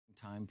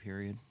time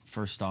period.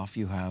 First off,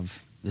 you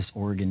have this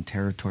Oregon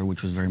Territory,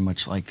 which was very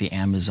much like the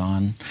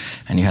Amazon,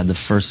 and you had the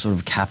first sort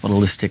of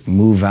capitalistic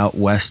move out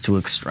west to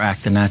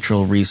extract the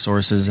natural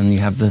resources, and you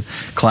have the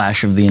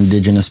clash of the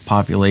indigenous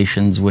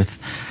populations with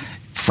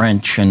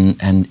French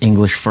and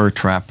English fur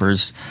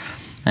trappers.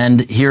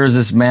 And here is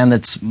this man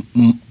that's,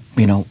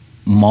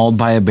 mauled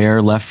by a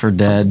bear, left for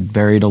dead,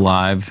 buried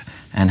alive,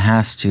 and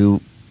has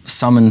to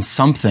summon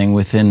something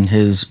within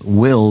his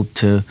will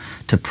to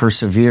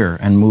persevere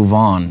and move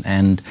on.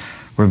 And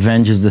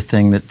revenge is the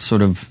thing that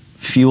sort of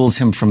fuels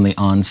him from the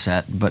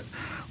onset. But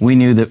we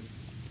knew that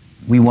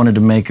we wanted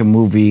to make a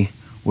movie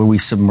where we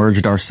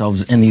submerged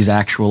ourselves in these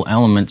actual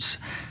elements,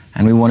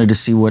 and we wanted to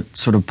see what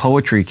sort of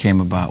poetry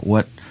came about,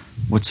 what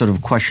sort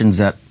of questions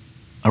that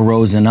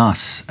arose in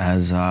us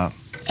as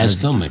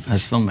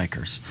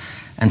filmmakers.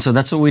 And so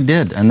that's what we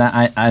did. And that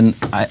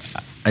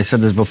I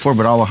said this before,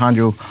 but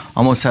Alejandro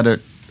almost had a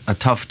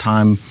tough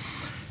time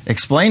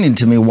explaining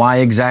to me why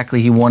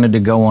exactly he wanted to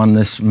go on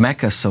this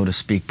mecca, so to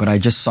speak, but I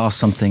just saw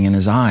something in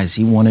his eyes.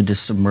 He wanted to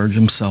submerge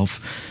himself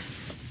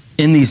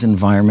in these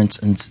environments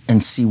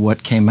and see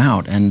what came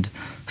out. And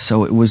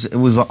so it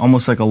was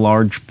almost like a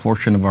large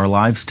portion of our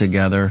lives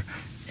together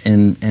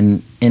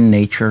in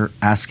nature,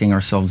 asking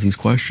ourselves these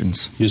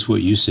questions. Here's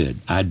what you said.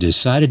 I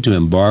decided to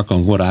embark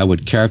on what I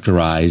would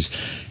characterize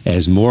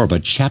as more of a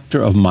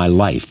chapter of my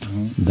life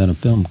than a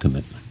film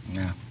commitment.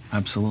 Yeah,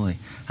 absolutely.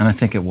 And I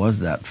think it was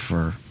that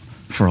for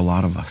a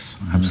lot of us,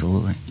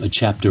 absolutely. A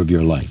chapter of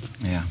your life.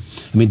 Yeah.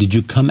 I mean, did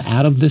you come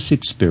out of this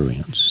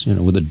experience,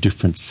 with a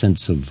different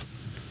sense of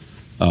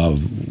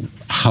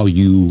how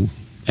you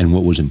and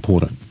what was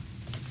important?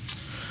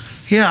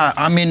 Yeah,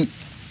 I mean,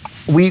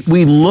 we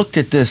looked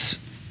at this,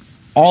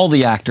 all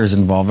the actors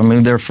involved. I mean, we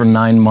were there for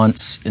 9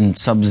 months in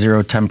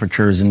sub-zero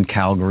temperatures in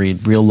Calgary,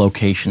 real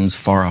locations,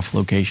 far-off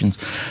locations.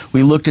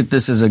 We looked at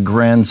this as a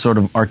grand sort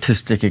of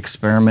artistic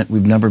experiment.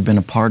 We've never been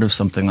a part of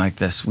something like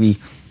this. We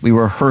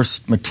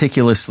rehearsed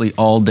meticulously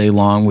all day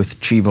long with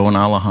Chivo and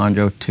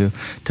Alejandro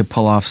to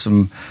pull off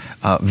some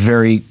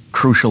very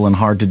crucial and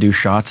hard-to-do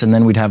shots, and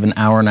then we'd have an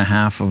hour and a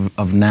half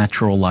of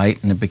natural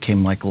light, and it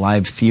became like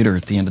live theater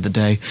at the end of the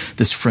day,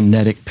 this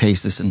frenetic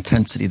pace, this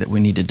intensity that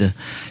we needed to,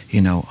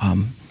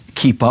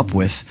 keep up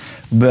with.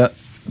 But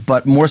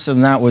more so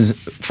than that, was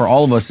for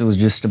all of us, it was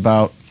just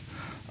about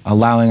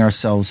allowing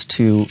ourselves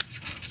to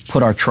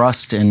put our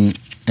trust in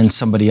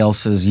somebody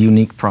else's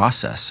unique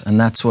process. And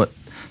that's what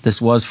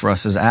this was for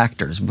us as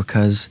actors,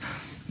 because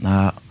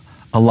a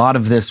lot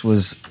of this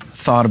was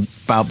thought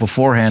about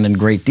beforehand in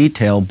great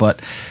detail,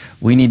 but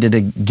we needed to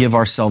give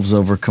ourselves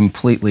over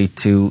completely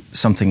to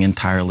something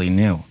entirely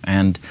new.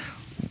 And,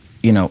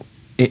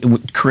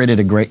 it created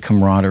a great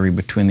camaraderie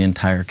between the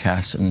entire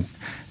cast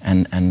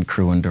and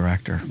crew and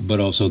director. But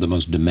also the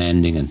most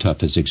demanding and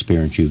toughest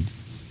experience you've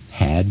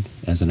had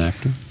as an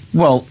actor?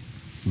 Well,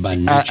 by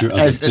nature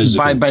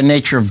by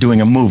nature of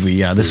doing a movie,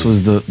 yeah. This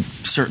was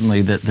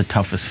certainly the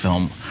toughest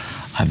film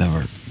I've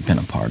ever been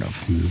a part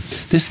of.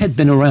 This had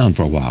been around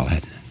for a while,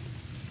 hadn't it?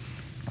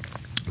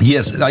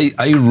 Yes,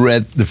 I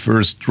read the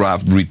first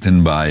draft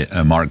written by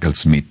Mark L.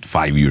 Smith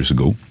 5 years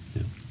ago.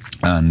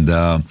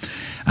 Yeah.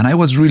 And I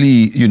was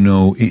really,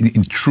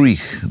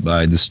 intrigued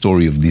by the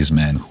story of this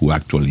man who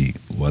actually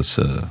was,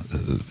 a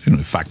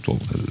factual,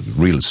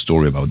 real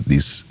story about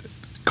this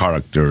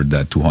character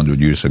that 200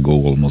 years ago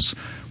almost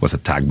was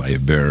attacked by a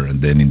bear,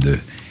 and then in the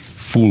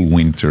full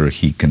winter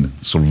he can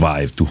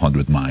survive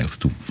 200 miles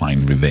to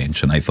find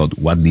revenge. And I thought,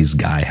 what this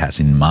guy has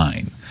in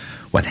mind,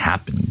 what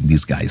happened in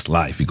this guy's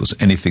life, because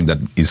anything that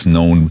is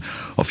known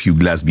of Hugh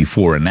Glass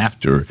before and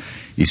after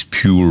is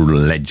pure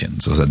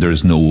legend. So that there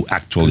is no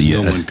actually...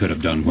 No one could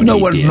have done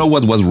what he did. No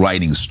one was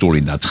writing a story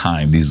at that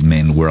time. These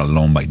men were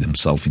alone by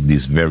themselves in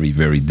these very,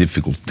 very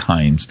difficult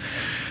times.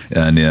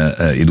 And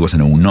it was an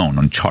unknown,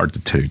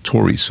 uncharted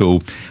territory.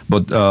 So,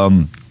 but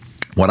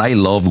what I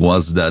loved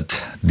was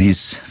that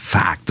this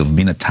fact of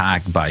being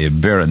attacked by a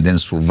bear and then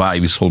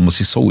survive is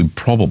so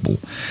improbable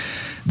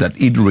that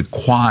it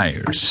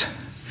requires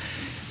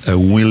a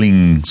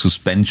willing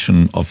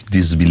suspension of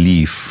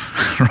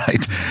disbelief,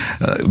 right?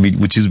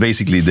 Which is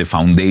basically the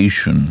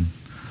foundation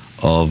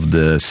of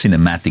the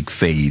cinematic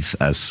faith,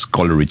 as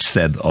Coleridge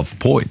said, of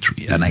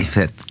poetry. And I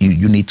thought,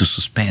 you need to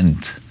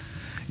suspend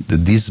the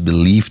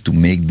disbelief to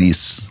make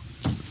this.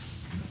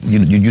 You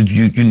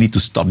need to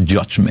stop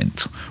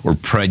judgment or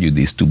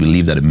prejudice to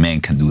believe that a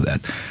man can do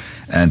that.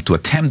 And to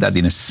attempt that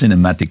in a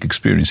cinematic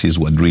experience is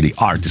what really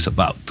art is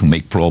about, to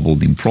make probable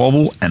the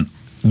improbable. And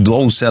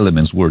those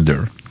elements were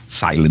there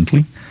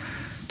silently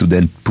to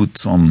then put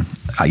some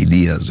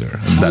ideas there.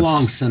 And how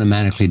long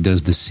cinematically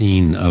does the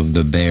scene of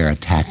the bear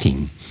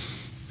attacking?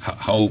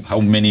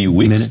 How many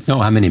weeks?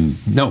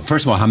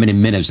 First of all, how many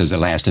minutes does it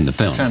last in the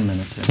film? 10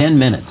 minutes. Yeah. 10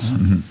 minutes.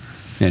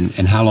 Mm-hmm.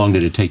 And how long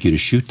did it take you to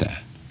shoot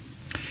that?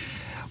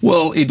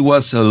 Well, it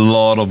was a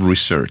lot of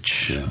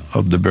research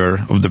of the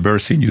bear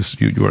scene.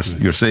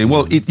 You're saying,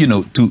 well,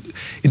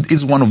 it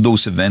is one of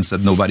those events that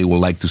nobody would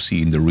like to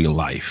see in the real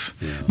life.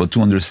 Yeah. But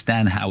to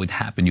understand how it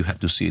happened, you have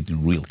to see it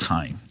in real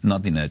time,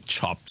 not in a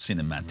chopped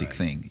cinematic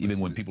thing. Even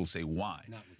when people say why.